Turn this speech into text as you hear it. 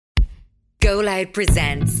Go Loud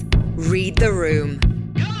presents Read the Room.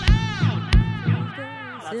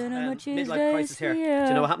 Midlife crisis here. Do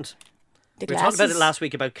you know what happened? We were talking about it last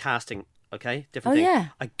week about casting. Okay, different thing. Yeah.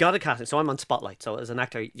 I got a casting, so I'm on Spotlight. So as an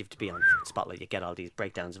actor, you have to be on Spotlight. You get all these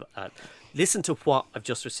breakdowns. Listen to what I've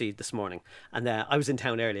just received this morning. And I was in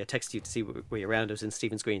town earlier. I texted you to see where you're around. I was in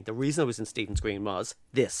Stephen's Green. The reason I was in Stephen's Green was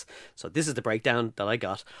this. So this is the breakdown that I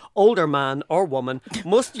got. Older man or woman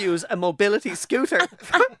must use a mobility scooter.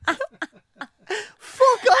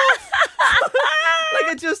 Fuck off!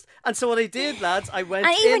 And so what I did, lads, I went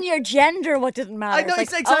and even your gender, what didn't matter. I know,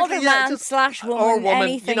 it's like exactly. Older man / woman, or woman.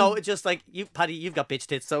 anything. You know, just like you, Paddy, you've got bitch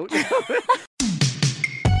tits, so.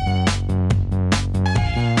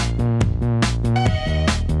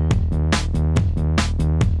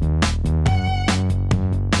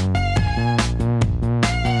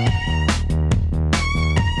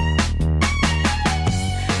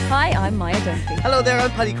 Hi, I'm Maia and Paddy. Hello there,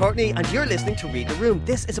 I'm Paddy Courtney, and you're listening to Read the Room.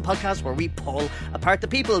 This is a podcast where we pull apart the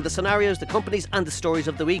people, the scenarios, the companies, and the stories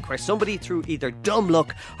of the week, where somebody, through either dumb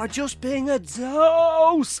luck or just being a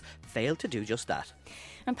dose, failed to do just that.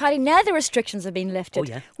 And Paddy, now the restrictions have been lifted. Oh,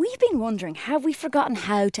 yeah. We've been wondering, have we forgotten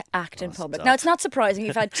how to act in public? stop. Now, it's not surprising.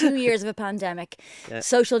 We've had 2 years of a pandemic,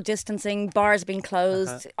 social distancing, bars being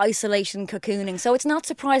closed, isolation, cocooning. So it's not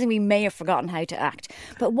surprising we may have forgotten how to act.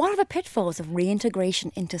 But what are the pitfalls of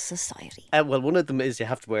reintegration into society? Well, one of them is you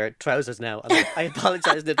have to wear trousers now. And I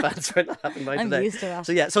apologise in advance for not having mine today. I'm used to that.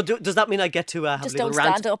 So, so does that mean I get to have Just a little don't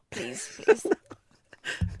rant? stand up, please.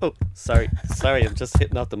 Oh, sorry, I'm just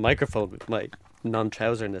hitting off the microphone with my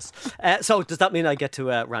non-trouserness. So does that mean I get to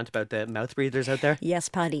rant about the mouth breathers out there? Yes,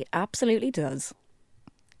 Paddy, absolutely does.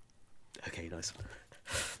 Okay, nice.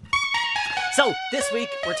 So this week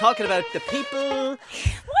we're talking about the people. Why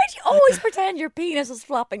do you always pretend your penis is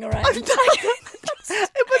flopping around? Why do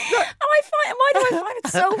I find it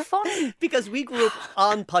so funny? Because we grew up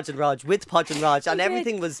on Podge and Rog, with Podge and Rog, and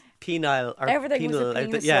everything was penile. Or everything penal, was a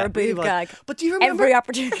penis or a boob gag. But do you remember? Every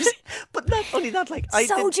opportunity. But not only that, like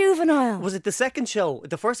juvenile. Was it the second show,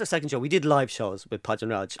 the first or second show? We did live shows with Podge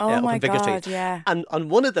and Rog Oh up my in Vicar God, Street. yeah. And on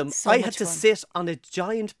one of them, So I much had to fun. sit on a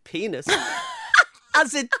giant penis.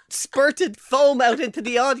 As it spurted foam out into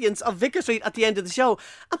the audience of Vicar Street at the end of the show.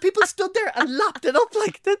 And people stood there and lapped it up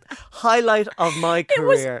like the highlight of my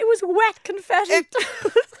career. It was wet confetti.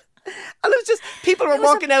 And it was just, people were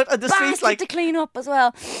walking out on the streets like... to clean up as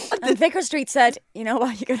well. And Vicar Street said, you know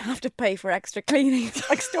what, you're going to have to pay for extra cleaning. It's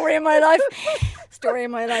like story of my life. Story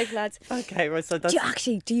of my life, lads. Okay, right, so that's...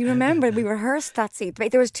 Do you remember we rehearsed that scene?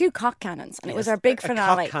 There was 2 cock cannons and it was our big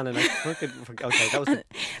finale. A cock cannon. Okay, that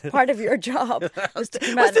was... Part of your job was to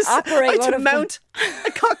come out and operate I had one to of them. mount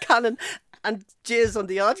a cock cannon and jizz on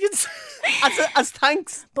the audience as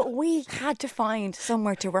thanks. But we had to find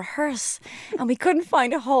somewhere to rehearse and we couldn't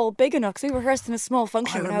find a hall big enough, so we rehearsed in a small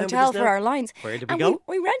function room hotel for our lines. Where did we go?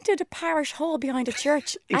 We rented a parish hall behind a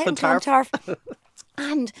church out in Clontarf. Clontarf.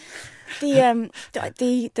 And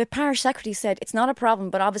the parish secretary said it's not a problem,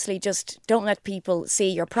 but obviously just don't let people see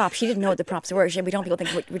your props. She didn't know what the props were. She said, we don't want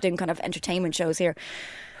people think we're doing kind of entertainment shows here.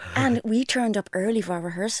 And we turned up early for our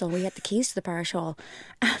rehearsal. We had the keys to the parish hall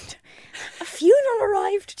and a funeral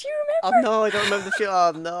arrived. Do you remember? Oh no, I don't remember the funeral.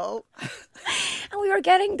 Oh no. And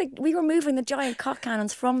we were moving the giant cock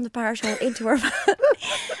cannons from the parish hall into our van.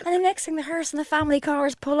 And the next thing, the hearse and the family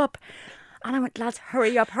cars pull up. And I went, lads,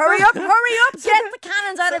 hurry up, get the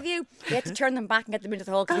cannons out of you. We had to turn them back and get them into the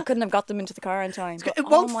hall because we couldn't have got them into the car in time. It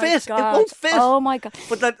won't fit. God. It won't fit. Oh my God.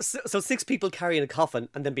 But so 6 people carrying a coffin,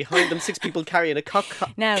 and then behind them 6 people carrying a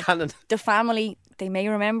cannon. The family, they may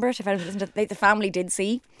remember it. If anyone listened to it, the family did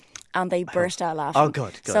see. And they burst out laughing. Oh,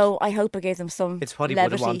 good. So I hope it gave them some It's what he would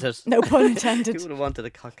have levity. wanted. No pun intended. He would have wanted a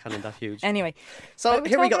cock cannon that huge. Anyway. So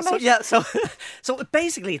here we go. So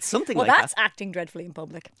basically it's something like that. Well, that's acting dreadfully in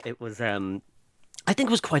public. It was... I think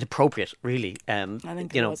it was quite appropriate, really. I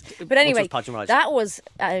think it was. But anyway, that was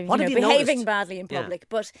behaving badly in public. Yeah.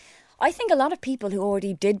 But I think a lot of people who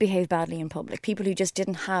already did behave badly in public, people who just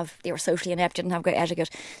they were socially inept, didn't have great etiquette,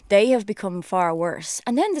 they have become far worse.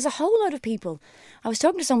 And then there's a whole lot of people. I was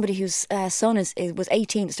talking to somebody whose son was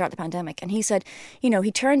 18 to start the pandemic, and he said,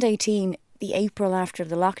 he turned 18 the April after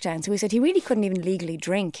the lockdown. So he said he really couldn't even legally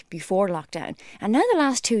drink before lockdown. And now the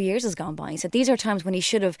last 2 years has gone by. He said these are times when he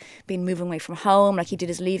should have been moving away from home, like he did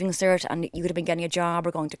his leaving cert, and you would have been getting a job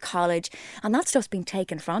or going to college. And that stuff's been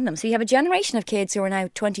taken from them. So you have a generation of kids who are now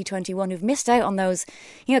 20, 21 who've missed out on those,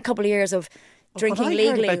 a couple of years of drinking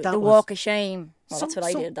legally, the walk of shame. Well, that's what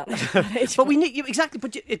I did that age. But we need you exactly.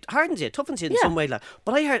 But it hardens you, it toughens you in some way. Like,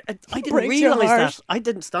 but I heard, I didn't Breaks your realise heart. that. I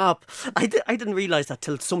didn't stop. I didn't realise that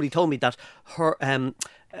till somebody told me that her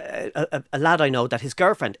a lad I know that his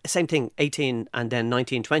girlfriend, same thing, 18 and then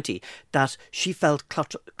 19, 20, that she felt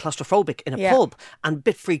claustrophobic in a pub and a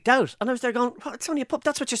bit freaked out. And I was there going, well, it's only a pub,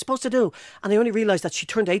 that's what you're supposed to do. And I only realised that she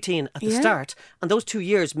turned 18 at the start, and those 2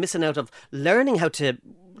 years missing out of learning how to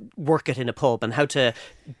work it in a pub and how to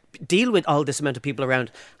deal with all this amount of people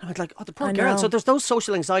around. And I was like, oh, the poor girl. So there's those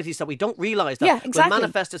social anxieties that we don't realise that will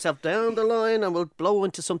manifest itself down the line and will blow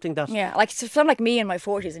into something that... Yeah, like someone like me in my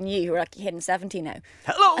 40s and you who are like hitting 70 now.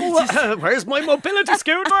 Hello, where's my mobility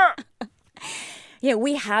scooter? Yeah,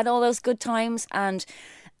 we had all those good times, and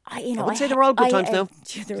I would say they're all good times now.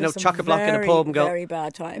 Chock-a-block in a pub and go... Very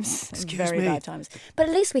bad times. Excuse me. Bad times. But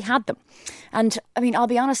at least we had them. And, I mean, I'll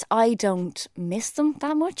be honest, I don't miss them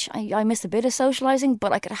that much. I miss a bit of socialising,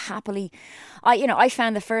 but I could happily... I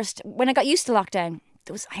found when I got used to lockdown,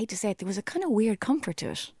 I hate to say it, there was a kind of weird comfort to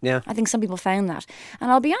it. Yeah. I think some people found that.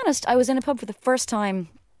 And I'll be honest, I was in a pub for the first time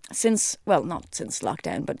since, well, not since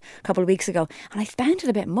lockdown, but a couple of weeks ago, and I found it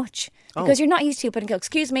a bit much because you're not used to it, but go,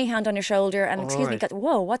 excuse me, hand on your shoulder, and excuse me,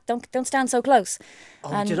 whoa, what? Don't stand so close.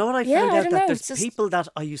 And do you know what I found out? That there's people that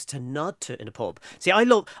I used to nod to in a pub. See, I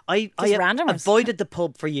avoided the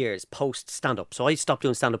pub for years post stand-up. So I stopped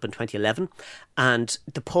doing stand-up in 2011, and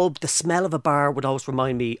the pub, the smell of a bar would always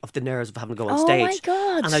remind me of the nerves of having to go on stage. Oh my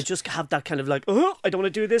God. And I just have that kind of like, oh, I don't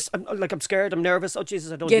want to do this. I'm scared, I'm nervous. Oh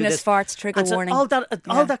Jesus, I don't do this. Guinness farts, trigger warning. All that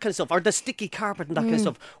kind of stuff, or the sticky carpet and that kind of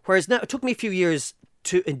stuff. Whereas now, it took me a few years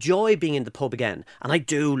to enjoy being in the pub again, and I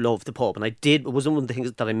do love the pub, and it was one of the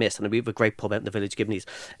things that I missed. And we have a great pub out in the village, Gibney's,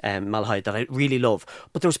 Malahide, that I really love.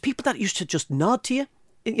 But there was people that used to just nod to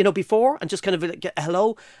you, before, and just kind of get a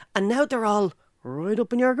hello, and now they're all right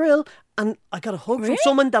up in your grill. And I got a hug from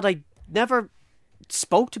someone that I never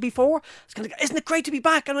spoke to before. It's kind of, isn't it great to be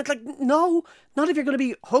back? And I was like, no, not if you're going to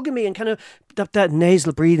be hugging me and kind of that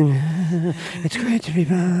nasal breathing. It's great to be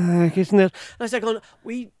back, isn't it? And I was like, going,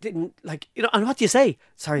 we didn't and what do you say?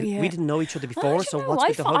 Sorry, we didn't know each other before, so what's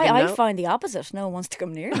with the hugging now? I find the opposite. No one wants to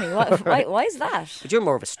come near me. Why is that? But you're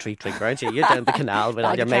more of a street drinker, aren't you? You're down the canal with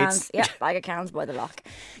all your mates. Yeah, bag of cans by the lock.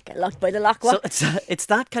 Get locked by the lock. What? So it's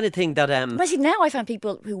that kind of thing that... But see, now I find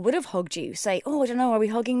people who would have hugged you say, oh, I don't know, are we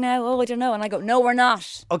hugging now? Oh, I don't know. And I go, no, we're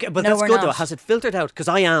not. Okay, but that's good though. Has it filtered out? Because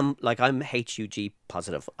I'm HUG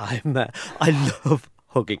positive. I love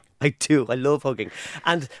hugging. I do. I love hugging.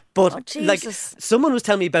 But someone was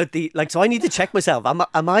telling me about so I need to check myself.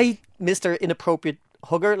 Am I Mr. Inappropriate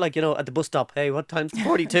hugger? At the bus stop. Hey, what time's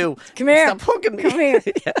 42? Come here. Stop hugging me. Come here.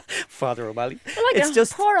 Yeah. Father O'Malley. It's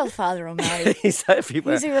just poor old Father O'Malley. He's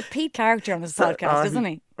everywhere. He's a repeat character on this podcast, isn't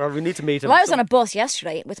he? Or we need to meet him. Well, I was on a bus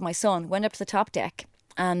yesterday with my son. Went up to the top deck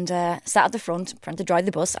and sat at the front, trying to drive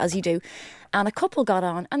the bus, as you do. And a couple got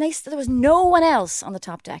on, and there was no one else on the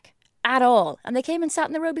top deck at all. And they came and sat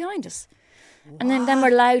in the row behind us. And then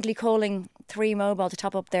we're loudly calling 3 Mobile to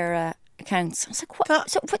top up their accounts. I was like,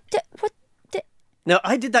 what? Now,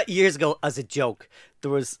 I did that years ago as a joke.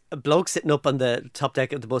 There was a bloke sitting up on the top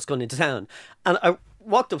deck of the bus going into town. And I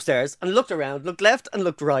walked upstairs and looked around, looked left and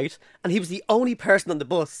looked right. And he was the only person on the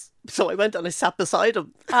bus. So I went and I sat beside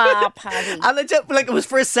him. Ah, Paddy. And I just, it was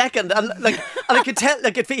for a second. And I could tell,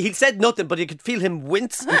 he said nothing, but you could feel him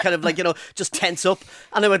wince and kind of just tense up.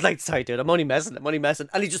 And I went sorry, dude, I'm only messing.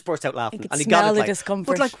 And he just burst out laughing. And he got it.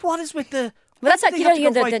 Discomfort. But what is with the... Well, that's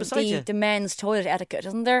the men's toilet etiquette,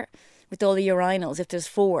 isn't there? With all the urinals, if there's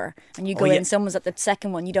 4 and you go in, someone's at the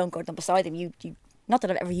second one, you don't go down beside them. You not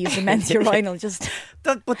that I've ever used a men's urinal, just.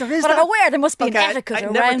 But there is. But I'm aware there must be an etiquette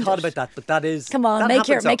around it. I never thought about that, but that is. Come on, make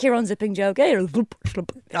your unzipping joke.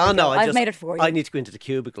 Oh no, I've made it for you. I need to go into the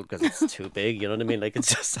cubicle because it's too big. You know what I mean?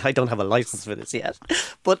 It's just I don't have a license for this yet.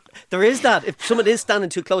 But there is that. If someone is standing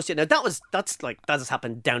too close to you, now that has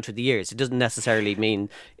happened down through the years. It doesn't necessarily mean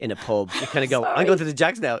in a pub. You kind of go, I'm going to the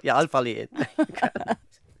Jacks now. Yeah, I'll follow you in.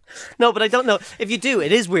 No, but I don't know. If you do,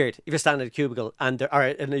 it is weird if you're standing at a cubicle and or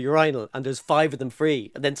in a urinal and there's 5 of them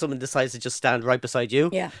free and then someone decides to just stand right beside you.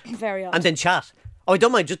 Yeah, very odd. And then chat. Oh, I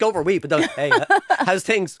don't mind. Just go over a wee, but don't. Hey, how's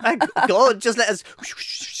things? God, just let us.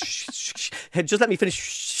 Just let me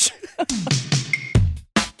finish.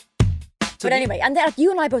 But anyway, and then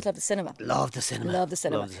you and I both love the cinema. Love the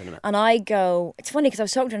cinema. And I go, it's funny because I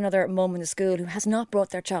was talking to another mum in the school who has not brought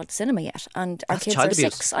their child to cinema yet. And our kids are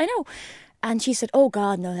 6. I know. And she said, oh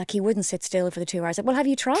God, no, he wouldn't sit still for the 2 hours. I said, well, have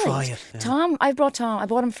you tried? Try it. Yeah. Tom. I bought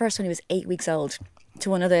him first when he was 8 weeks old to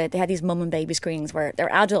one of they had these mum and baby screenings where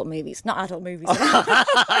they're adult movies, not adult movies.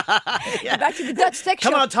 Yeah. Back to the Dutch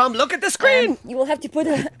section. Come on, Tom, look at the screen. You will have to put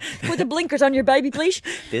the blinkers on your baby, please.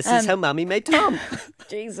 This is how Mammy made Tom.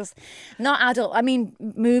 Jesus. Not adult. I mean,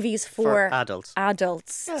 movies for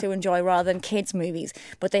adults to enjoy rather than kids' movies.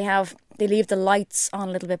 But they have they leave the lights on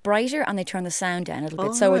a little bit brighter and they turn the sound down a little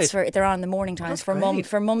bit. So it's they're on in the morning times for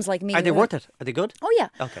mums like me. Are they worth it? Are they good? Oh yeah.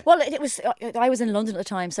 Okay. Well, it was. I was in London at the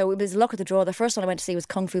time, so it was luck of the draw. The first one I went to see was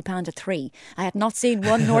Kung Fu Panda 3. I had not seen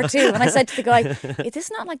 1 nor 2, and I said to the guy, "Is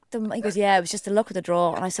this not like the?" He goes, "Yeah, it was just the luck of the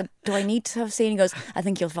draw." And I said, "Do I need to have seen?" He goes, "I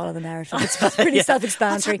think you'll follow the narrative. It's pretty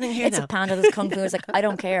self-explanatory. It's a panda that's kung fu." I was like, "I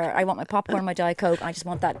don't care. I want my popcorn and my Diet Coke. I just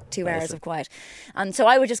want that 2 hours of quiet." And so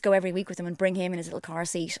I would just go every week with him and bring him in his little car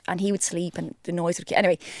seat, and he would sleep, and the noise would.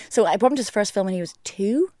 Anyway, so I brought him to his first film when he was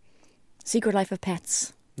 2, Secret Life of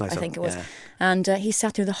Pets. Nice, I think it was. Yeah. And he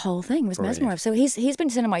sat through the whole thing. He was mesmerised. So he's been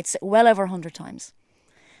to cinema well over 100 times.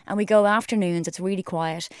 And we go afternoons. It's really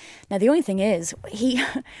quiet. Now, the only thing is,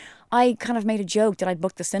 I kind of made a joke that I'd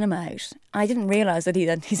booked the cinema out. I didn't realise that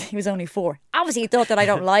he was only 4. Obviously, he thought that I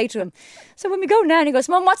don't lie to him. So when we go down, he goes,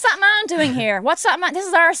 "Mum, what's that man doing here? What's that man? This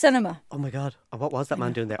is our cinema." Oh my God. What was that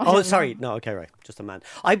man doing there? Oh, sorry. No, okay, right. Just a man.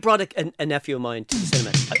 I brought a nephew of mine to the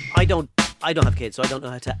cinema. I don't have kids, so I don't know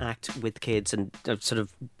how to act with kids and sort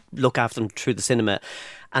of look after them through the cinema.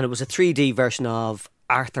 And it was a 3D version of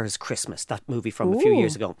Arthur's Christmas, that movie from a few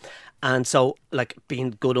years ago. And so, like,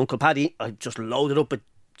 being good Uncle Paddy, I just loaded up with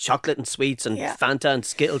chocolate and sweets and Fanta and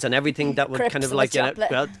Skittles and everything that would Crips kind of like,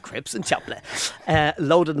 Crips and chocolate.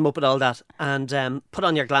 Loaded them up with all that and put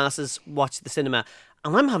on your glasses, watch the cinema.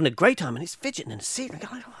 And I'm having a great time, and he's fidgeting in his seat. And I'm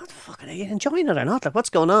going, "What the fuck, are you enjoying it or not? Like, what's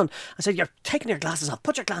going on?" I said, "You're taking your glasses off.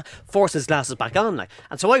 Put your force his glasses back on." Like,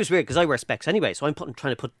 and so I was weird because I wear specs anyway. So I'm trying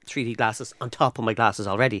to put 3D glasses on top of my glasses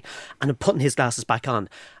already, and I'm putting his glasses back on.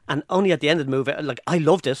 And only at the end of the movie, like, I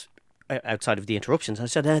loved it. Outside of the interruptions, I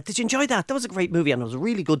said, "Did you enjoy that? That was a great movie, and it was a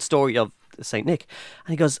really good story of Saint Nick."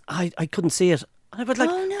 And he goes, "I couldn't see it." And I was like,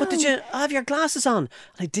 "But did you have your glasses on?"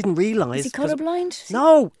 And I didn't realise. Is he colourblind?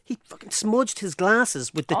 No, he fucking smudged his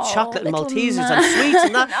glasses with the chocolate and Maltesers and sweets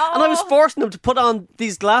and that. No. And I was forcing him to put on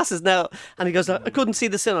these glasses now. And he goes, "I couldn't see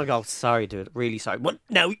the sin." I go, "Sorry, dude, really sorry. But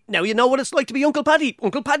now you know what it's like to be Uncle Paddy.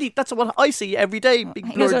 Uncle Paddy, that's what I see every day. Big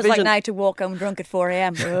he knows what it's like now to walk home drunk at 4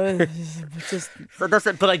 a.m.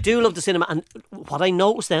 But I do love the cinema. And what I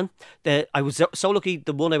noticed then, that I was so lucky,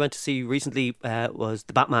 the one I went to see recently was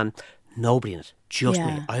the Batman. Nobody in it, just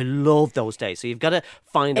me. I love those days. So you've got to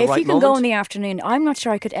find the right moment. If you can go in the afternoon, I'm not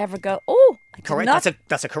sure I could ever go. Oh, correct.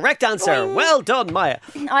 That's a correct answer. Well done, Maya.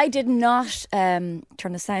 I did not turn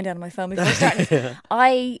the sound down on my phone before I started.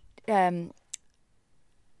 I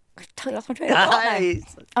lost my train of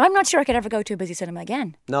thought. I'm not sure I could ever go to a busy cinema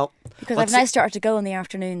again. No, because I've now started to go in the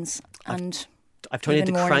afternoons and. I've turned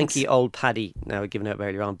into cranky old Paddy now, given out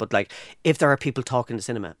earlier on. But like, if there are people talking in the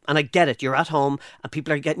cinema, and I get it, you're at home and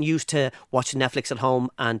people are getting used to watching Netflix at home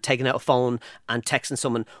and taking out a phone and texting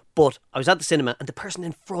someone. But I was at the cinema and the person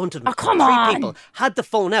in front of me, three people, had the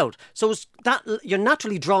phone out. So it was that you're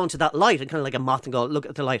naturally drawn to that light and kind of like a moth and go look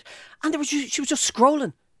at the light. And she was just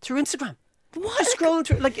scrolling through Instagram. What? Just scrolling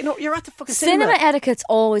through, like, you're at the fucking cinema. Etiquette's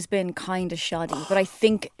always been kind of shoddy, but I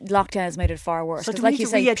think lockdown has made it far worse. So like you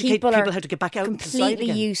say, people are how to get back out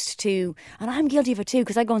completely used to, and I'm guilty of it too,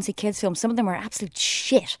 because I go and see kids' films. Some of them are absolute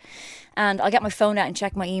shit, and I'll get my phone out and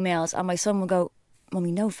check my emails, and my son will go,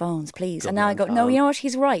 "Mummy, no phones, please." And now I go, "No, you know what?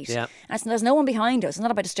 He's right." Yeah. And there's no one behind us. It's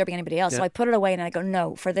not about disturbing anybody else. Yeah. So I put it away and I go,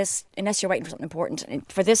 "No, for this, unless you're waiting for something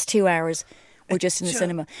important, for this 2 hours, we're just in the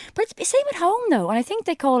cinema." But it's the same at home though, and I think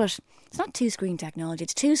they call it. It's not 2-screen technology.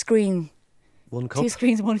 It's 2-screen. 1 cup. 2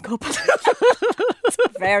 screens, 1 cup. It's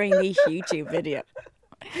a very niche YouTube video.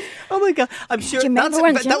 Oh my God! I'm sure. Do you remember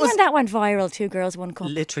when that went viral? 2 girls, 1 cup.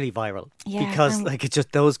 Literally viral. Yeah. Because like it's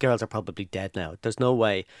just those girls are probably dead now. There's no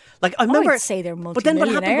way. Like I remember. I'd say they're multimillionaires. But then what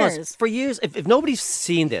happened was, for years, if nobody's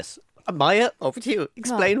seen this, Maya, over to you.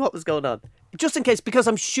 Explain what was going on, just in case, because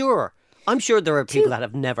I'm sure there are people that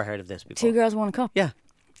have never heard of this before. 2 girls, 1 cup. Yeah.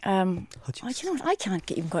 You know what? I can't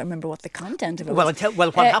even quite remember what the content of it was.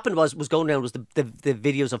 What happened was going around was the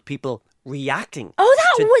videos of people reacting. Oh,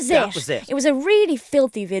 that was it. It was a really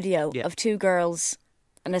filthy video of 2 girls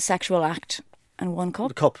and a sexual act and 1 cup.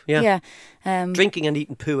 The cup, yeah. Drinking and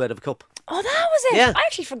eating poo out of a cup. Oh, that was it. Yeah. I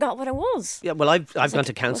actually forgot what it was. Yeah, well, I've gone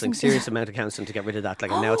to counselling, serious amount of counselling to get rid of that. Like,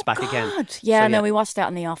 and now it's back again. Yeah, so, we watched that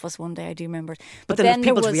in the office one day. I do remember. But then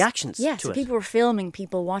people's reactions to so people were filming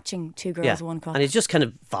people watching 2 girls, 1 cup. And it's just kind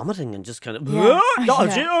of vomiting and just kind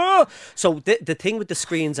of... So the thing with the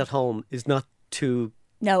screens at home is not too...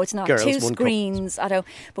 No, it's not. Girls, 2 screens. I don't.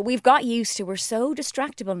 But we've got used to. We're so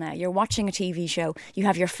distractible now. You're watching a TV show. You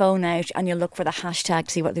have your phone out and you look for the hashtag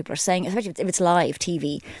to see what people are saying, especially if it's live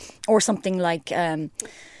TV or something like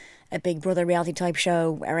a Big Brother reality type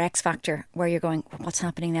show or X Factor where you're going, what's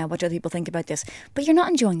happening now? What do other people think about this? But you're not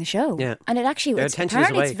enjoying the show. Yeah. And it actually,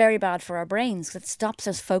 apparently it's very bad for our brains because it stops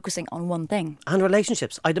us focusing on one thing. And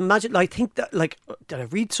relationships. I'd imagine, I think that, like, did I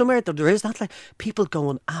read somewhere that there is that, like, people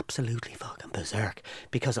going absolutely fucking berserk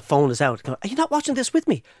because the phone is out. Going, are you not watching this with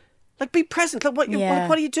me? Like, be present. Like, what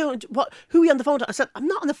are you doing? Who are you on the phone to? I said, I'm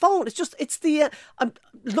not on the phone. It's the I'm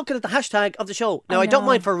looking at the hashtag of the show. Now, I don't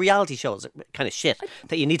mind for reality shows, kind of shit,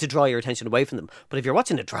 that you need to draw your attention away from them. But if you're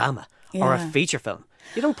watching a drama or a feature film,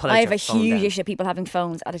 you don't put out your phone. I have a huge issue of people having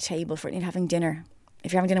phones at a table for having dinner.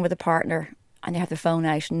 If you're having dinner with a partner and you have the phone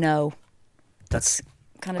out, no. That's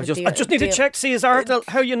kind of I just need to check, see his article,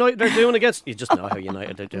 how United are doing against. You just know how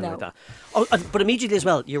United are doing like that. Oh, but immediately as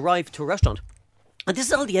well, you arrive to a restaurant. And this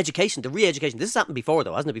is all the education, the re-education. This has happened before,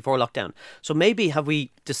 though, hasn't it? Before lockdown. So maybe have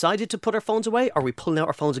we decided to put our phones away? Or are we pulling out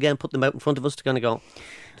our phones again, putting them out in front of us to kind of go?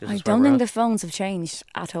 I don't think the phones have changed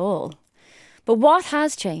at all. But what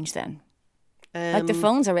has changed then? Like the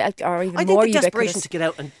phones are even more ubiquitous. I think the desperation to get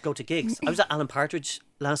out and go to gigs. I was at Alan Partridge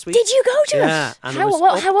last week. Did you go to it? Yeah. And how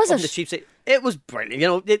was it? The cheap seat. It was brilliant. You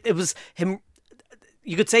know, it was him.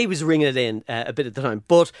 You could say he was ringing it in a bit at the time,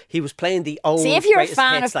 but he was playing the old. See, if you're a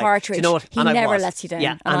fan hits, of Partridge, you know what? he never lets you down.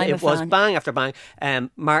 Yeah, and it was bang after bang.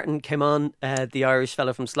 Martin came on, the Irish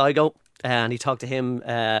fella from Sligo, and he talked to him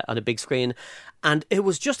on a big screen, and it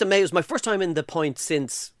was just amazing. It was my first time in the Point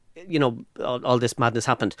since, you know, all this madness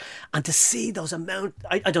happened, and to see those amount,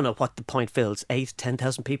 I don't know what the Point fills,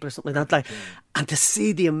 8,000-10,000 people or something like that, like, and to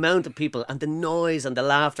see the amount of people and the noise and the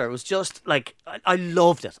laughter, it was just like, I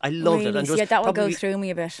loved it. I loved it. And yeah, that would go through me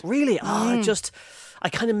a bit. Really? I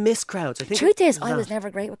kind of miss crowds. I think the truth is, I was never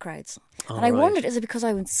great with crowds. And I wondered, is it because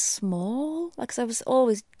I was small? Like, 'cause I was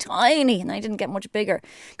always tiny and I didn't get much bigger.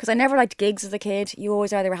 Because I never liked gigs as a kid. You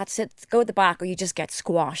always either had to go at the back or you just get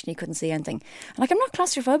squashed and you couldn't see anything. And like, I'm not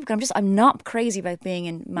claustrophobic. I'm not crazy about being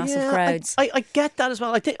in massive crowds. I get that as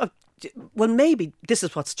well. I think, well, maybe this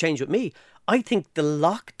is what's changed with me. I think the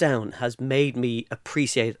lockdown has made me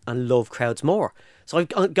appreciate and love crowds more. So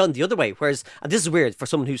I've gone the other way. Whereas, and this is weird for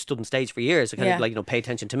someone who stood on stage for years, kind of like, you know, pay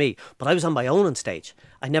attention to me. But I was on my own on stage.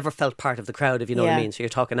 I never felt part of the crowd, if you know what I mean. So you're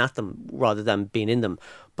talking at them rather than being in them.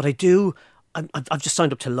 But I've just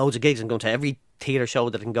signed up to loads of gigs and going to every theatre show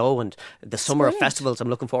that I can go, and the summer of festivals. I'm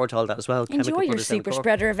looking forward to all that as well. Enjoy your super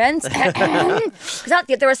spreader events.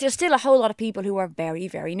 Because there's still a whole lot of people who are very,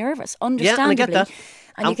 very nervous, understandably. Yeah, and I get that.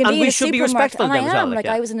 And you can be in a supermarket, respectful and of them I am. as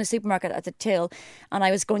well, I was in a supermarket at the till, and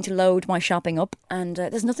I was going to load my shopping up, and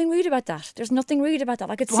there's nothing rude about that. There's nothing rude about that.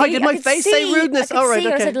 I could see. Why did my face say rudeness? All right,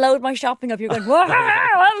 okay. I said load my shopping up. You're going, wow,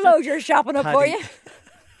 I'll load your shopping up for you.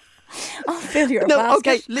 I'll fill your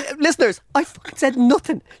basket. Okay, listeners, I fucking said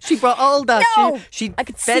nothing. She brought all that. No, she I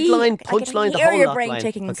could deadline, see, punchline, the whole I could hear your lot brain line.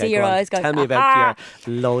 ticking and see your eyes going. Tell me about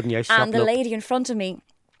your loading your shopping. And the lady in front of me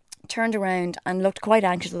turned around and looked quite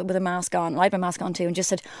anxious with a mask on. I had my mask on too, and just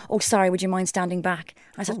said, "Oh, sorry, would you mind standing back?"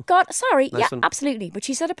 I said, "God, sorry, nice one. Absolutely." But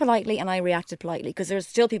she said it politely, and I reacted politely because there's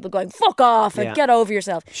still people going, "Fuck off!" and get over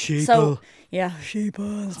yourself. Sheeple. So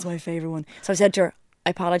sheeple. That's my favourite one. So I said to her, I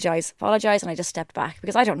apologise, and I just stepped back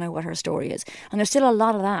because I don't know what her story is. And there's still a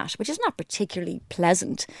lot of that, which is not particularly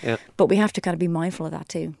pleasant, but we have to kind of be mindful of that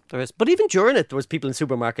too. There is. But even during it, there was people in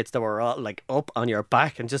supermarkets that were all like up on your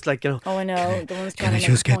back and just like, you know. Oh, I know. Can I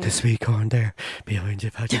just get the sweet corn there behind you,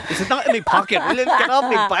 Paddy? Is it not in my pocket? Will it get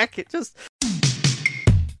off my back? It just...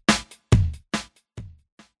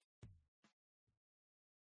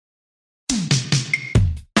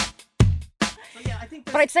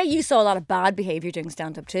 But I'd say you saw a lot of bad behaviour doing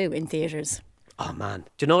stand-up too in theatres. Oh man,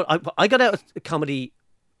 do you know, I got out of comedy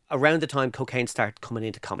around the time cocaine started coming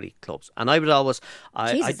into comedy clubs, and I would always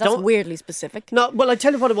Jesus, that's weirdly specific. No, well, I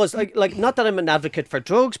tell you what it was, like not that I'm an advocate for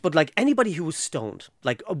drugs, but like anybody who was stoned,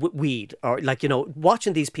 like weed, or like, you know,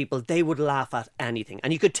 watching these people, they would laugh at anything,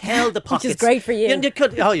 and you could tell the pockets. Which is great for you. You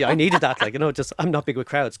could, oh yeah, I needed that, like, you know, just I'm not big with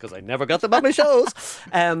crowds because I never got them at my shows.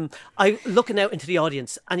 I looking out into the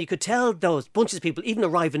audience, and you could tell those bunches of people even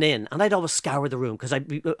arriving in, and I'd always scour the room because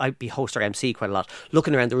I'd be host or MC quite a lot,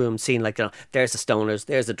 looking around the room, seeing like, you know, there's the stoners,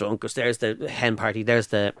 there's the drunkers, there's the hen party,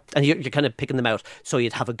 and you're kind of picking them out so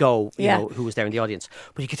you'd have a go, you know, who was there in the audience.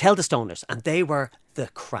 But you could tell the stoners, and they were the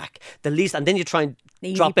crack, the least, and then you try and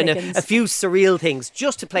drop in a few surreal things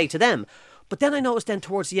just to play to them. But then I noticed then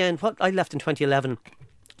towards the end, what I left in 2011,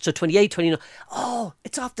 so 28, 29,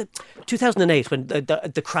 it's off the 2008 when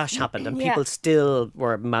the crash happened and people still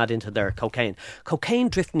were mad into their cocaine. Cocaine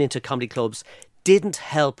drifting into comedy clubs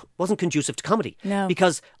wasn't conducive to comedy. No.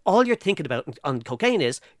 Because all you're thinking about on cocaine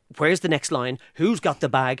is, where's the next line? Who's got the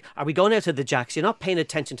bag? Are we going out to the jacks? You're not paying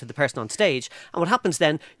attention to the person on stage. And what happens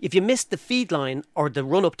then, if you miss the feed line or the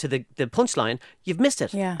run up to the punchline, you've missed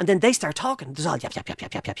it. Yeah. And then they start talking. There's all yap, yap, yap,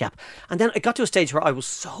 yap, yap, yap, yap. And then it got to a stage where I was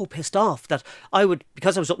so pissed off that I would,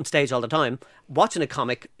 because I was up on stage all the time, watching a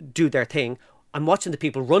comic do their thing, I'm watching the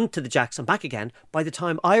people run to the jacks and back again. By the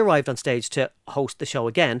time I arrived on stage to host the show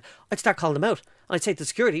again, I'd start calling them out. And I'd say to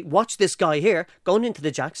security, watch this guy here going into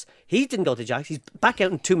the jacks. He didn't go to the jacks. He's back out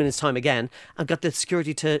in 2 minutes' time again, and got the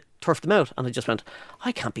security to turf them out. And I just went,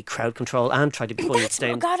 I can't be crowd control and try to be funny at the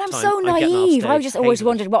same time. God, I'm so naive. I just always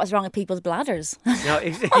wondered what was wrong with people's bladders. No,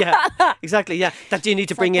 yeah, exactly, yeah. That you need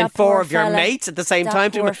to bring in 4 of your mates at the same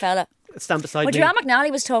time. Poor fella. Stand beside me. Joanne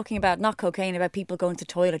McNally was talking about, not cocaine, about people going to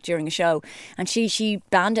the toilet during a show, and she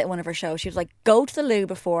banned it in one of her shows. She was like, go to the loo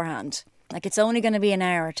beforehand. Like, it's only going to be an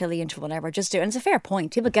hour till the interval, whatever. Just do it. And it's a fair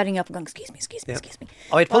point. People getting up and going, excuse me.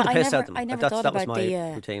 Oh, I'd pull the piss out of them. I never thought that was about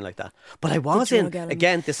my routine like that. But I was in,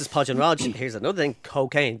 again, this is Podge and Rog. Here's another thing,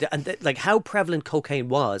 cocaine. And like how prevalent cocaine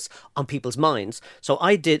was on people's minds. So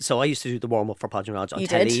I used to do the warm-up for Podge and Rog on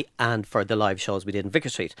telly and for the live shows we did in Vicar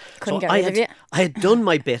Street. I had done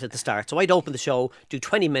my bit at the start. So I'd open the show, do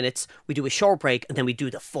 20 minutes, we do a short break, and then we do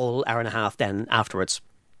the full hour and a half then afterwards.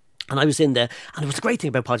 And I was in there, and it was the great thing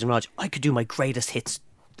about Podge and Rog, I could do my greatest hits,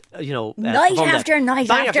 night after night.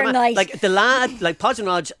 Like the lad, like Podge and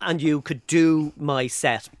Rog and you could do my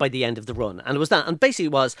set by the end of the run. And it was that. And basically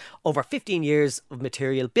it was over 15 years of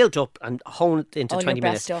material built up and honed into 20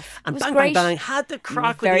 minutes. Stuff. And bang, bang, bang, had the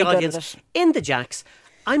crack with the audience in the jacks.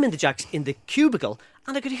 I'm in the jacks in the cubicle.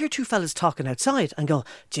 And I could hear 2 fellas talking outside and go,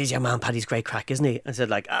 geez, your man Paddy's great crack, isn't he? I said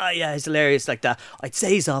like, yeah, he's hilarious like that. I'd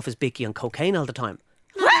say he's off his bicky on cocaine all the time.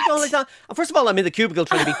 Like that. And first of all, I'm in the cubicle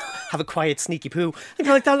trying to have a quiet, sneaky poo. And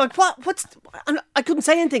go like that, like, what? And I couldn't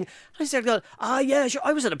say anything. I started going, yeah, sure.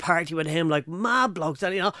 I was at a party with him, like, mad blokes,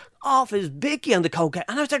 and, off his bicky on the cocaine.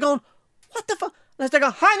 And I was there going, what the fuck? And I was there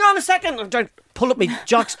going, hang on a second. I'm trying to pull up my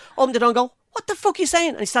jocks, open the door and go, what the fuck are you saying?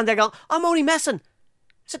 And he's standing there going, I'm only messing.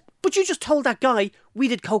 I said, but you just told that guy we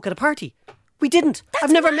did coke at a party. We didn't.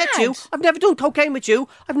 I've never met you. I've never done cocaine with you.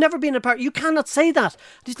 I've never been in a party. You cannot say that.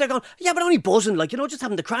 And he's like going, yeah, but only buzzing, like, just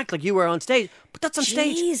having the crack like you were on stage. But that's on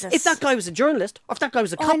stage. If that guy was a journalist or if that guy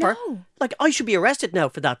was a copper, like, I should be arrested now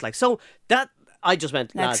for that. Like, so that, I just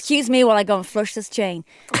went, now, excuse me while I go and flush this chain.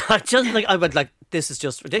 I would like, this is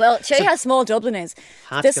just ridiculous. Well, show you how small Dublin is.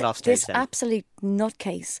 Had to get off stage this absolute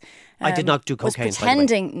nutcase. I did not do cocaine, was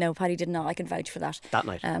pretending, no, Paddy did not. I can vouch for that. That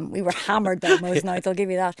night. We were hammered though most nights, I'll give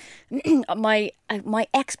you that. My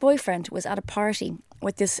ex-boyfriend was at a party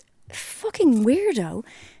with this fucking weirdo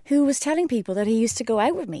who was telling people that he used to go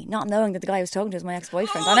out with me, not knowing that the guy I was talking to was my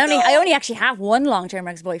ex-boyfriend. I only actually have one long-term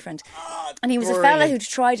ex-boyfriend. And he was a fella who'd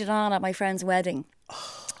tried it on at my friend's wedding.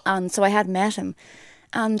 And so I had met him.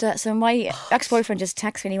 And so my ex-boyfriend just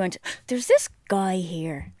texted me and he went, there's this guy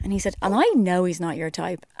here. And he said, and I know he's not your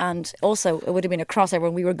type. And also, it would have been a crossover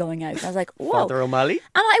when we were going out. And I was like, whoa. Father O'Malley? And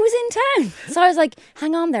I was in town. So I was like,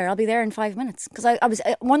 hang on there, I'll be there in 5 minutes. Because I was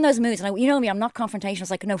one of those moods. And you know me, I'm not confrontational. I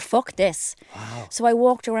was like, no, fuck this. Wow. So I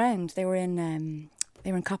walked around. They were in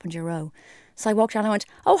Coppinger Row. So I walked around and I went,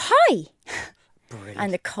 oh, hi. Brilliant.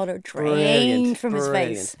 And the colour drained from his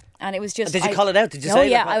face. And it was just... Did you call it out? Did you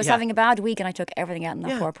say yeah, I was having a bad week and I took everything out in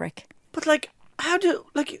that poor prick. But like,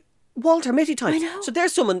 Walter Mitty type. I know. So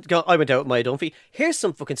there's someone, I went out with Maia Dunphy. Here's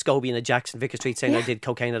some fucking Scobie in a Jackson Vicar Street saying I did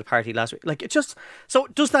cocaine at a party last week. Like, it just... So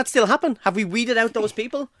does that still happen? Have we weeded out those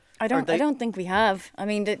people? I don't think we have. I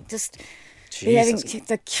mean, just... Jesus.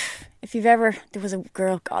 If you've ever... There was a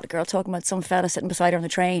girl talking about some fella sitting beside her on the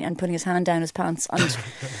train and putting his hand down his pants. And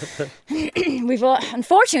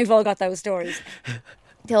unfortunately, we've all got those stories.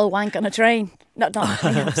 The old wank on a train. Not me,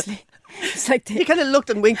 obviously. It's like you kind of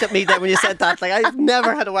looked and winked at me there when you said that. Like, I've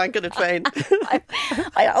never had a wank on a train.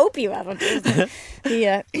 I hope you haven't.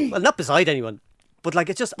 Well, not beside anyone. But like,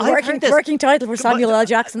 it's just... Working title for Samuel L.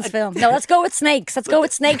 Jackson's film. No, let's go with snakes. Let's go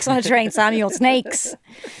with snakes on a train, Samuel. Snakes.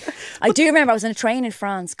 I do remember I was in a train in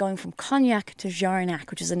France going from Cognac to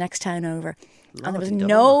Jarnac, which is the next town over. And there was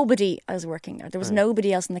nobody... I was working there. There was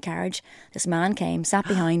nobody else in the carriage. This man came, sat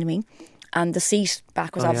behind me. And the seat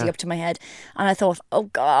back was obviously up to my head. And I thought, oh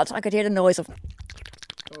God, I could hear the noise of...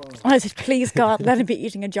 And I said, please God, let him be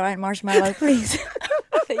eating a giant marshmallow, please.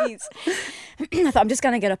 Please. I thought, I'm just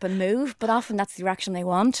going to get up and move. But often that's the reaction they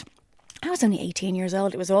want. I was only 18 years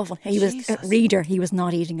old. It was awful. He was a reader. He was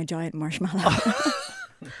not eating a giant marshmallow.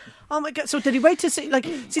 Oh my God. So did he wait to see... Like,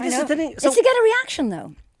 see, this is the thing. So, it's to get a reaction,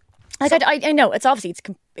 though. Like, I know, it's obviously,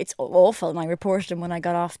 it's awful. And I reported him when I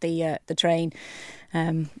got off the train.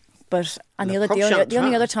 the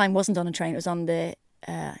only other time wasn't on a train. It was on the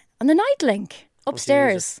night link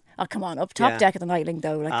upstairs. Oh, come on, up top deck of the night link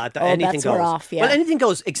though. Like, anything goes. Off. Yeah. Well, anything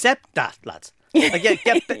goes except that, lads. Like,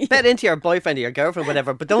 get bet into your boyfriend or your girlfriend,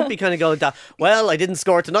 whatever. But don't be kind of going that. Well, I didn't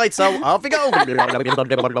score tonight, so off we go.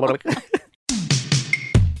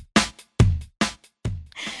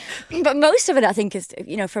 But most of it, I think, is,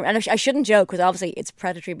 and I shouldn't joke because obviously it's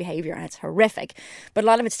predatory behaviour and it's horrific. But a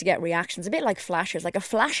lot of it's to get reactions, a bit like flashers. Like a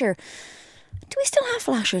flasher. Do we still have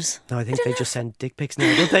flashers? No, I think they just send dick pics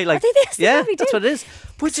now, don't they? Like, yeah, that's what it is.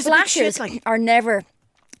 Which is flashers like, are never,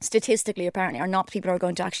 statistically apparently, are not people who are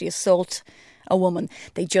going to actually assault a woman.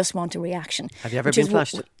 They just want a reaction. Have you ever been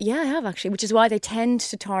flashed? Yeah, I have actually, which is why they tend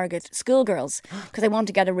to target schoolgirls because they want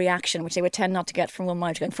to get a reaction, which they would tend not to get from one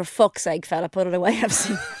mind. Going, for fuck's sake, fella, put it away. I've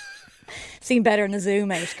seen better in the zoo,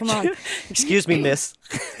 mate. Come on. Excuse me, miss.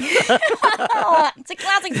 It's a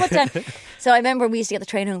classic put down. So I remember we used to get the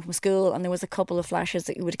train home from school and there was a couple of flashers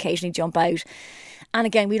that would occasionally jump out. And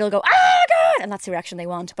again, we'd all go, "Ah, God!" And that's the reaction they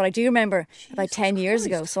want. But I do remember about 10 years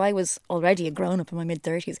ago, so I was already a grown-up in my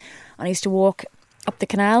mid-30s, and I used to walk up the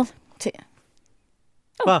canal to...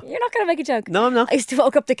 Oh, you're not going to make a joke. No, I'm not. I used to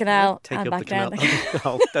walk up the canal and back down.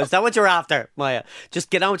 No, is that what you're after, Maya? Just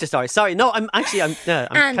get on with your story. Sorry, no, I'm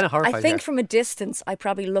kind of horrified. I think from a distance, I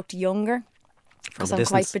probably looked younger. Because I'm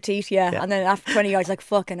quite petite, yeah. And then after 20 yards, like,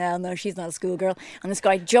 fucking hell, no, she's not a schoolgirl. And this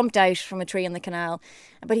guy jumped out from a tree in the canal.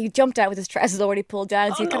 But he jumped out with his trousers already pulled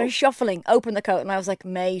down. So he kind of shuffling, opened the coat. And I was like,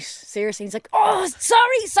 mate, seriously? He's like, oh,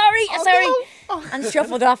 sorry. No. And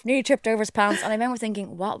shuffled off, nearly tripped over his pants. And I remember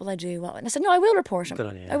thinking, what will I do? And I said, no, I will report him. Good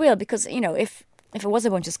on you, yeah. I will, because, if it was a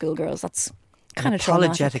bunch of schoolgirls, that's kind of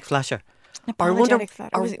traumatic. Apologetic flasher.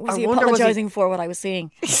 Was he apologising for what I was seeing?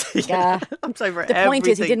 Yeah. I'm sorry for the everything. point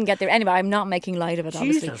is he didn't get there. Anyway, I'm not making light of it,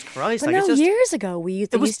 obviously. Jesus Christ. But years ago,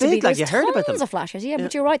 it was big, like you heard about them. Tons of flashes, yeah,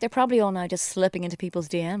 but you're right, they're probably all now just slipping into people's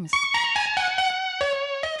DMs.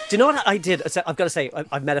 Do you know what I did? I've got to say,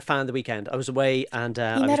 I've met a fan the weekend. I was away and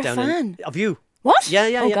I was down in... Of you. What? Yeah.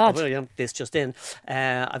 God. Well, yeah, this just in.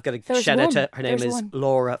 I've got a shout out to her name is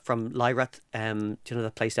Laura from Lyrath. Do you know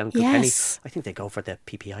that place down in Kilkenny? Yes. I think they go for the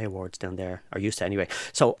PPI awards down there, or used to anyway.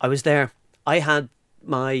 So I was there. I had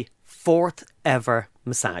my 4th ever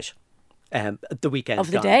massage. The weekend of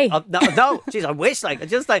the day. No, geez, I wish and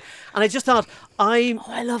I just thought I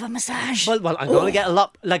love a massage. Well, I'm going to get a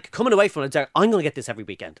lot, like coming away from it. I'm going to get this every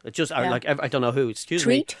weekend. It just I don't know who. Excuse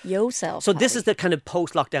me. Treat yourself. So this is the kind of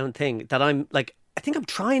post-lockdown thing that I'm like. I think I'm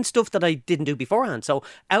trying stuff that I didn't do beforehand. So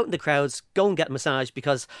out in the crowds, go and get a massage,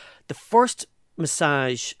 because the first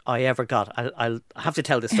massage I ever got, I'll have to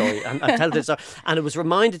tell this story, and I'll tell this story, and it was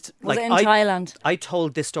reminded. Was it in Thailand? I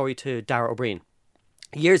told this story to Dara O'Brien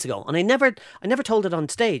years ago, and I never told it on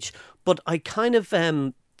stage, but I kind of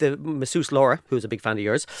the masseuse Laura, who's a big fan of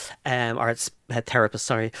yours, or a therapist,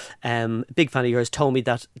 sorry, big fan of yours, told me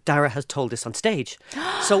that Dara has told this on stage.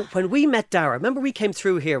 So when we met Dara, remember we came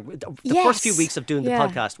through here the first few weeks of doing the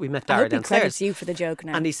podcast, we met Dara downstairs. He credits you for the joke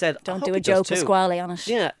now. And he said, don't do a joke with squally on it.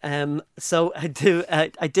 Yeah. So I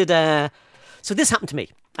did. So this happened to me.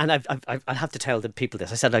 And I have to tell the people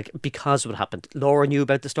this. I said, because of what happened, Laura knew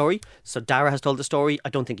about the story, so Dara has told the story. I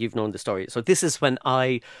don't think you've known the story. So this is when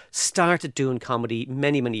I started doing comedy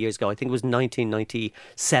many, many years ago. I think it was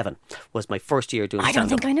 1997 was my first year doing stand-up. I don't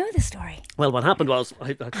think I know this story. Well, what happened was,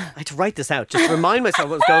 I had to write this out just to remind myself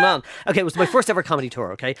what was going on. Okay, it was my first ever comedy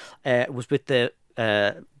tour, okay? It was with the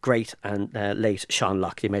great and late Sean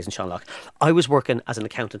Locke, the amazing Sean Locke. I was working as an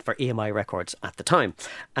accountant for EMI Records at the time,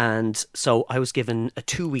 and so I was given a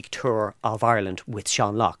 2-week tour of Ireland with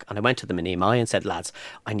Sean Locke, and I went to them in EMI and said, lads,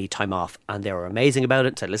 I need time off, and they were amazing about it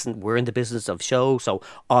and said, listen, we're in the business of show, so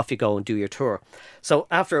off you go and do your tour. So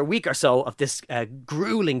after a week or so of this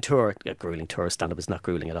grueling tour, stand-up is not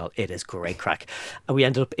grueling at all, it is great crack, and we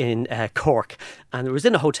ended up in Cork, and it was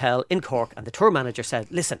in a hotel in Cork, and the tour manager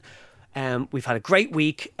said, listen, we've had a great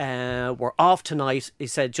week. We're off tonight. He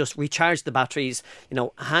said, just recharge the batteries,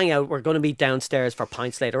 hang out. We're going to meet downstairs for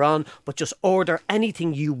pints later on, but just order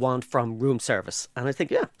anything you want from room service. And I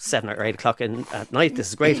think, 7 or 8 o'clock at night, this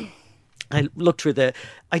is great. I looked through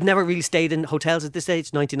I'd never really stayed in hotels at this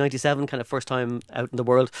age, 1997, kind of first time out in the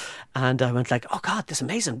world. And I went like, oh God, this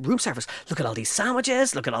amazing room service. Look at all these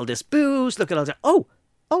sandwiches. Look at all this booze. Look at all this.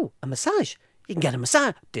 Oh, a massage. You can get a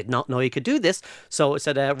massage. Did not know you could do this. So I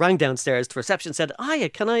said, rang downstairs to reception, said, hiya,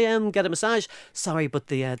 can I get a massage? Sorry, but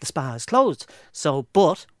the spa is closed. So,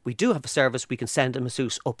 but we do have a service. We can send a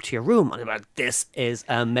masseuse up to your room. And I'm like, this is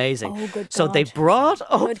amazing. Oh, good God. So they brought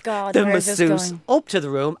up the masseuse up to the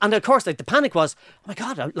room. And of course, the panic was, oh my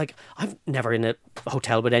God, I'm never in a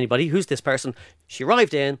hotel with anybody. Who's this person? She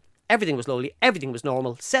arrived in. Everything was lovely. Everything was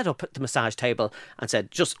normal. Set up the massage table and said,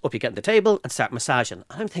 just up you get on the table and start massaging.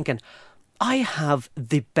 And I'm thinking, I have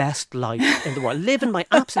the best life in the world, living my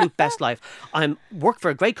absolute best life. I'm work for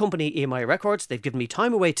a great company, EMI Records. They've given me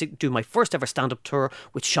time away to do my first ever stand-up tour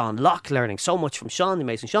with Sean Locke, learning so much from Sean, the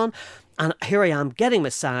amazing Sean. And here I am getting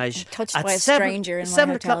massage. Touched by a stranger in my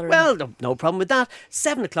hotel room. Well, no problem with that.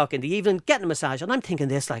 7 o'clock in the evening, getting a massage. And I'm thinking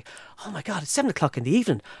this like, oh my God, it's 7 o'clock in the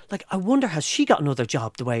evening. Like, I wonder, has she got another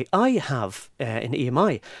job the way I have in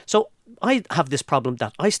EMI? So I have this problem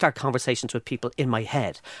that I start conversations with people in my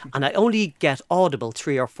head and I only get audible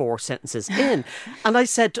 3 or 4 sentences in. And I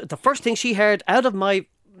said, the first thing she heard out of my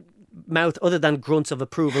mouth, other than grunts of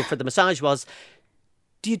approval for the massage, was,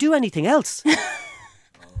 do you do anything else?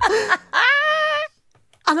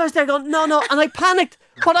 And I was there going, no. And I panicked.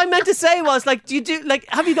 What I meant to say was, like,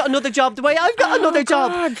 have you got another job the way I've got another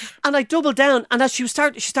job? And I doubled down. And as she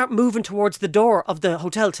started moving towards the door of the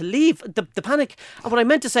hotel to leave, the panic. And what I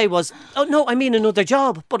meant to say was, oh, no, I mean another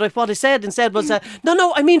job. But what I said instead was,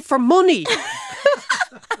 no, I mean for money.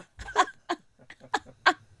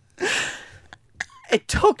 It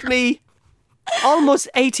took me almost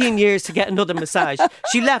 18 years to get another massage.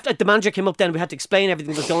 She left. The manager came up then. We had to explain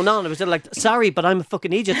everything that was going on. I was like, sorry, but I'm a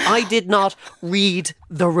fucking idiot. I did not read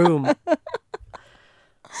the room.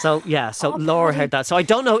 So, yeah. So Laura heard that. So I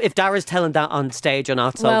don't know if Dara's telling that on stage or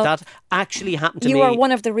not. So that actually happened to me. You are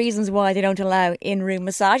one of the reasons why they don't allow in-room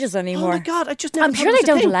massages anymore. Oh my God, I just never I'm sure they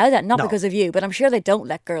don't allow that, not because of you, but I'm sure they don't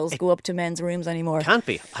let girls go up to men's rooms anymore. Can't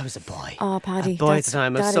be. I was a boy. Oh, Paddy. A boy at the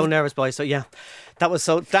time. I was so nervous, boy. So, yeah. That was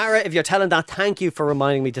so... Dara, if you're telling that, thank you for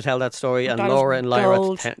reminding me to tell that story. And Laura and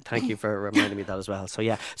Lyra, thank you for reminding me that as well. So,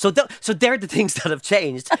 yeah. So they're the things that have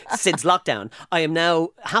changed since lockdown. I am now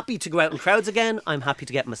happy to go out in crowds again. I'm happy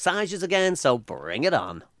to get massages again. So bring it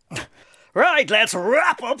on. Right, let's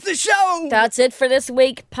wrap up the show. That's it for this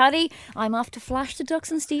week. Paddy, I'm off to flash the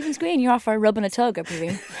ducks on Stephen's Green. You're off for a rub and a tug, I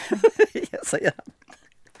presume. Yes, I am.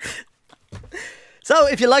 So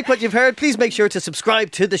if you like what you've heard, please make sure to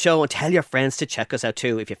subscribe to the show and tell your friends to check us out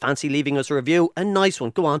too. If you fancy leaving us a review, a nice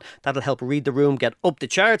one, go on. That'll help Read the Room get up the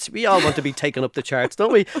charts. We all want to be taken up the charts,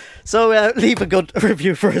 don't we? So leave a good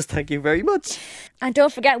review for us. Thank you very much. And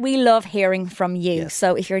don't forget, we love hearing from you. Yes.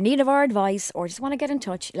 So if you're in need of our advice or just want to get in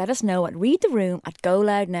touch, let us know at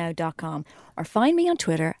readtheroom@goloudnow.com or find me on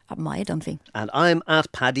Twitter at Maia Dunphy. And I'm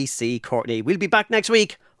at Paddy C. Courtney. We'll be back next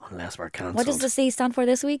week, unless we're cancelled. What does the C stand for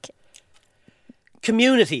this week?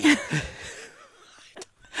 Community. I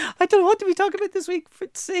don't know. What did we talk about this week for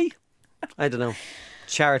C? I don't know.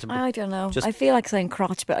 Charitable. I don't know. I feel like saying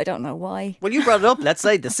crotch, but I don't know why. Well, you brought it up. Let's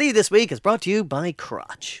say the C this week is brought to you by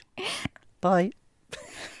Crotch. Bye.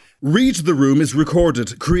 Read the Room is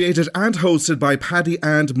recorded, created and hosted by Paddy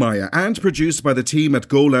and Maia and produced by the team at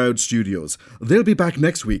Go Loud Studios. They'll be back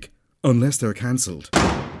next week, unless they're cancelled.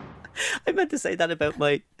 I meant to say that about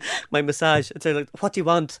my massage. I'd say, like, what do you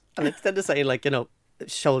want? And instead of saying, like,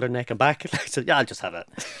 shoulder, neck and back, I said, yeah, I'll just have a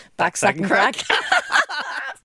back, sack and crack.